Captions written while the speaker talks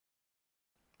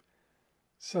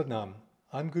Satnam,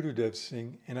 I'm Gurudev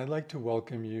Singh, and I'd like to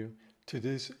welcome you to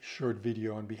this short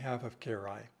video on behalf of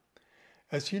CareEye.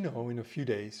 As you know, in a few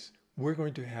days, we're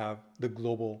going to have the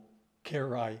Global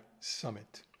CareEye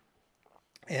Summit.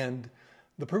 And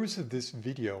the purpose of this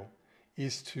video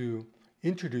is to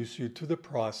introduce you to the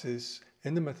process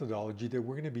and the methodology that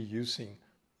we're going to be using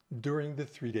during the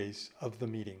 3 days of the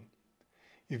meeting.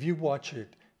 If you watch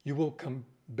it, you will come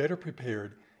better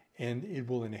prepared and it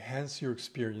will enhance your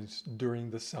experience during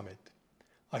the summit.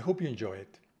 I hope you enjoy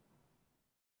it.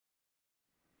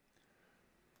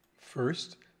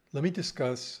 First, let me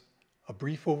discuss a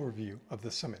brief overview of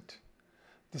the summit.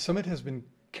 The summit has been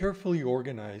carefully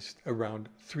organized around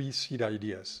 3 seed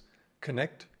ideas: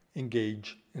 connect,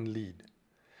 engage, and lead.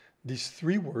 These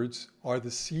 3 words are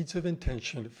the seeds of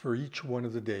intention for each one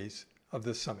of the days of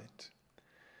the summit.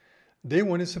 Day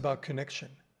 1 is about connection.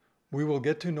 We will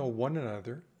get to know one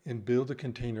another and build a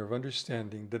container of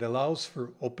understanding that allows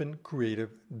for open, creative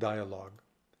dialogue.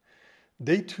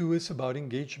 Day 2 is about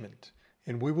engagement,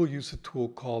 and we will use a tool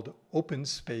called Open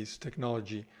Space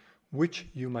Technology, which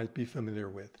you might be familiar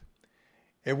with.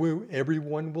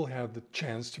 Everyone will have the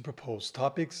chance to propose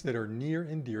topics that are near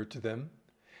and dear to them,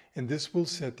 and this will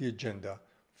set the agenda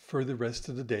for the rest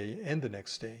of the day and the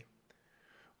next day.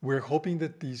 We're hoping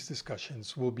that these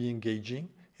discussions will be engaging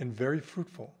and very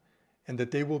fruitful, and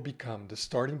that they will become the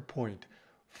starting point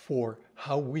for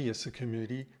how we as a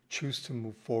community choose to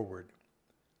move forward.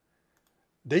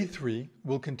 Day 3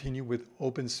 will continue with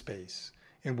open space,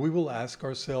 and we will ask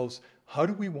ourselves, how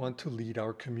do we want to lead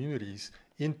our communities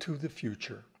into the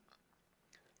future?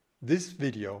 This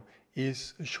video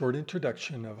is a short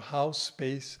introduction of how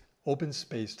open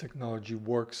space technology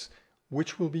works,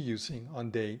 which we'll be using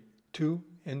on day 2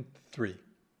 and 3.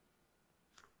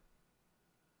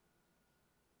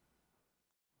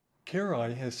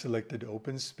 CareEye has selected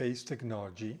open space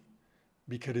technology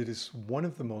because it is one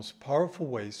of the most powerful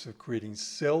ways of creating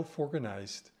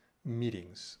self-organized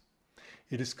meetings.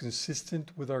 It is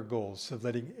consistent with our goals of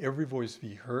letting every voice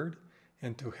be heard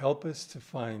and to help us to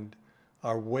find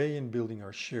our way in building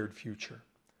our shared future.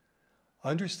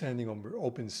 Understanding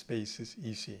open space is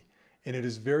easy, and it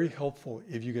is very helpful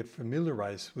if you get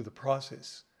familiarized with the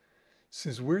process.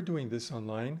 Since we're doing this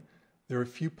online, there are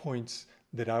a few points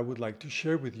that I would like to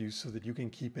share with you so that you can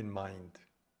keep in mind.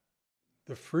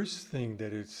 The first thing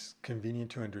that is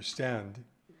convenient to understand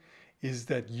is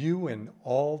that you and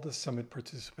all the summit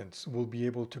participants will be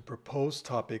able to propose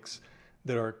topics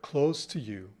that are close to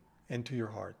you and to your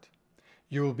heart.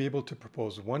 You will be able to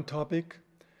propose one topic,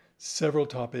 several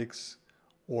topics,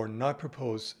 or not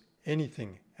propose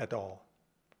anything at all.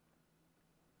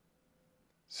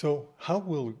 So how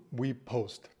will we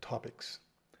post topics?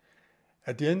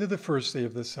 At the end of the first day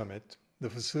of the summit, the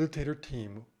facilitator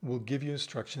team will give you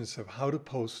instructions of how to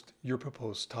post your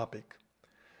proposed topic.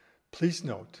 Please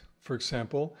note, for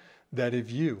example, that if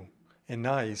you and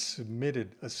I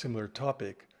submitted a similar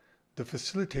topic, the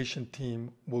facilitation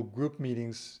team will group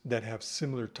meetings that have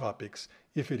similar topics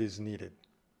if it is needed.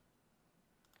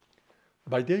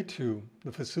 By day 2,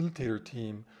 the facilitator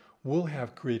team will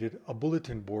have created a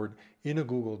bulletin board in a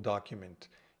Google document.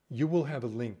 You will have a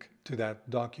link to that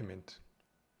document.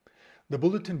 The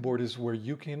bulletin board is where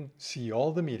you can see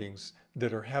all the meetings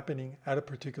that are happening at a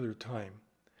particular time.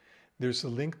 There's a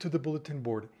link to the bulletin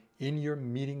board in your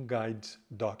meeting guides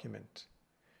document.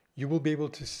 You will be able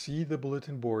to see the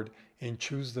bulletin board and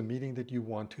choose the meeting that you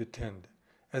want to attend,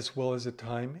 as well as the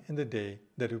time and the day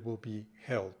that it will be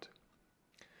held.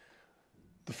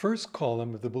 The first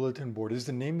column of the bulletin board is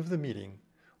the name of the meeting,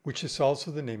 which is also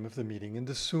the name of the meeting in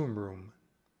the Zoom room.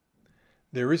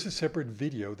 There is a separate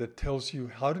video that tells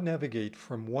you how to navigate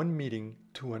from one meeting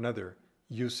to another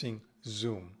using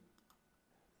Zoom.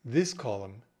 This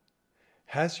column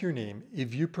has your name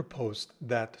if you proposed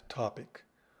that topic,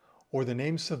 or the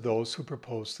names of those who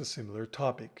proposed a similar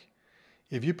topic.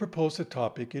 If you propose a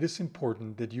topic, it is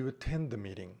important that you attend the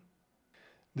meeting.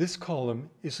 This column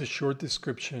is a short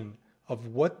description of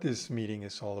what this meeting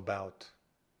is all about.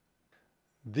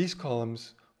 These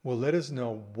columns will let us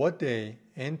know what day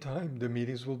and time the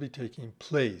meetings will be taking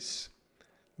place.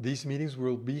 These meetings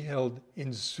will be held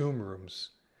in Zoom rooms,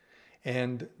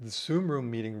 and the Zoom room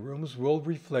meeting rooms will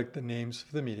reflect the names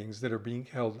of the meetings that are being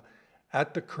held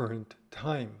at the current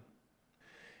time.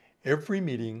 Every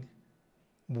meeting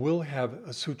will have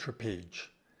a sutra page.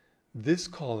 This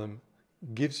column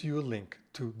gives you a link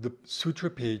to the sutra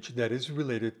page that is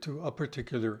related to a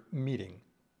particular meeting.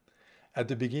 At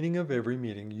the beginning of every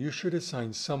meeting, you should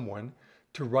assign someone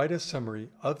to write a summary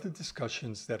of the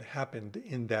discussions that happened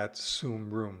in that Zoom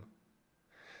room.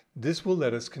 This will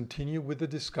let us continue with the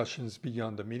discussions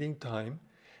beyond the meeting time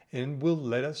and will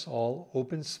let all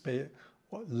open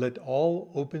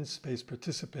space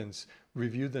participants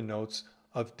review the notes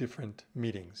of different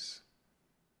meetings.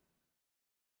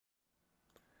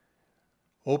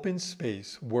 Open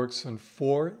space works on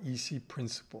 4 easy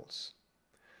principles.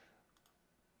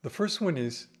 The first one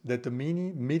is that the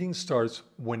meeting starts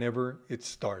whenever it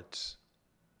starts.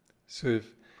 So if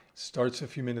it starts a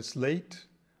few minutes late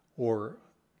or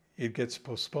it gets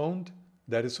postponed,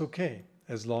 that is okay,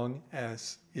 as long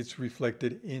as it's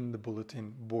reflected in the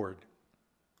bulletin board.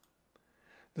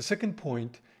 The second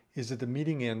point is that the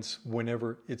meeting ends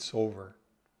whenever it's over.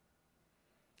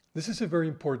 This is a very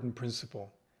important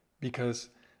principle because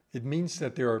it means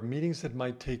that there are meetings that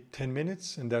might take 10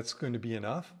 minutes and that's going to be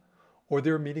enough, or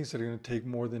there are meetings that are going to take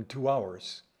more than 2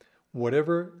 hours.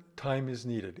 Whatever time is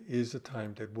needed is the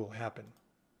time that will happen.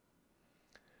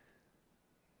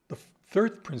 The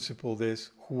third principle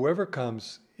is whoever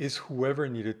comes is whoever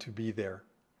needed to be there.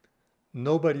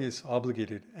 Nobody is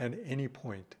obligated at any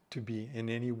point to be in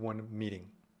any one meeting.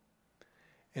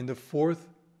 And the fourth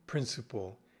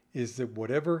principle is that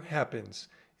whatever happens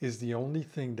is the only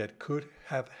thing that could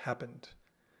have happened.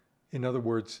 In other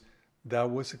words,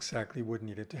 that was exactly what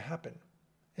needed to happen.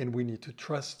 And we need to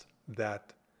trust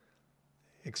that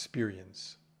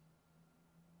experience.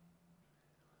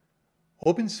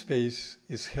 Open space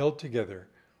is held together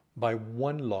by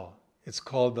one law. It's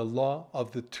called the law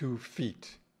of the 2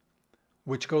 feet,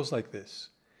 which goes like this.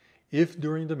 If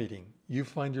during the meeting you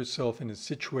find yourself in a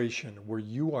situation where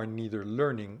you are neither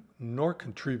learning nor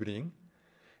contributing,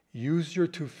 use your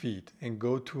 2 feet and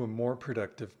go to a more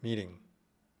productive meeting.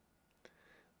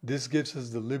 This gives us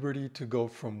the liberty to go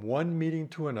from one meeting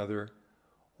to another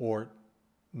or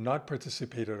not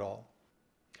participate at all.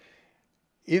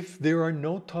 If there are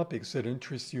no topics that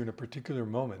interest you in a particular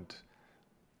moment,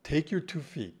 take your 2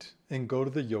 feet and go to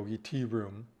the Yogi Tea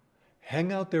Room,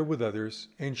 hang out there with others,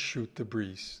 and shoot the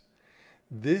breeze.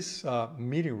 This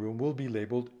meeting room will be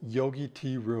labeled Yogi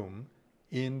Tea Room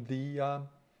in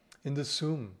the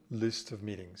Zoom list of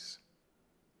meetings.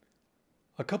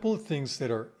 A couple of things that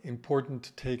are important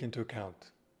to take into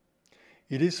account.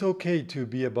 It is okay to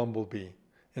be a bumblebee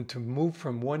and to move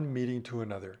from one meeting to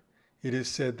another. It is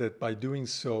said that by doing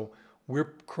so,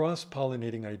 we're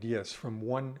cross-pollinating ideas from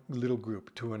one little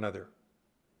group to another.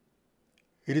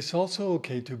 It is also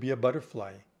okay to be a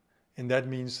butterfly, and that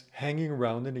means hanging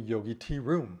around in a Yogi Tea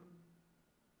Room.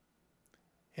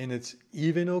 And it's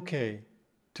even okay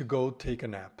to go take a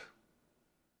nap.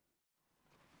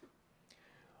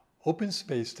 Open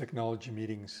space technology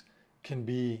meetings can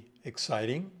be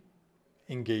exciting,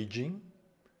 engaging,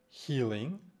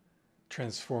 healing,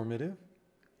 transformative,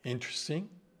 interesting.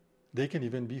 They can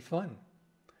even be fun.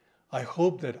 I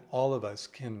hope that all of us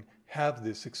can have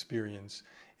this experience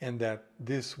and that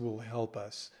this will help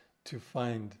us to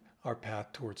find our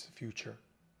path towards the future.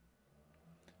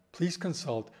 Please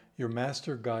consult your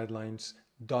master guidelines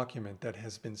document that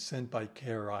has been sent by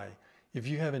KRI if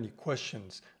you have any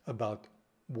questions about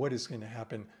what is going to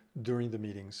happen during the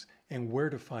meetings and where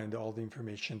to find all the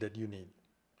information that you need.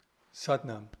 Sat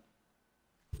Nam.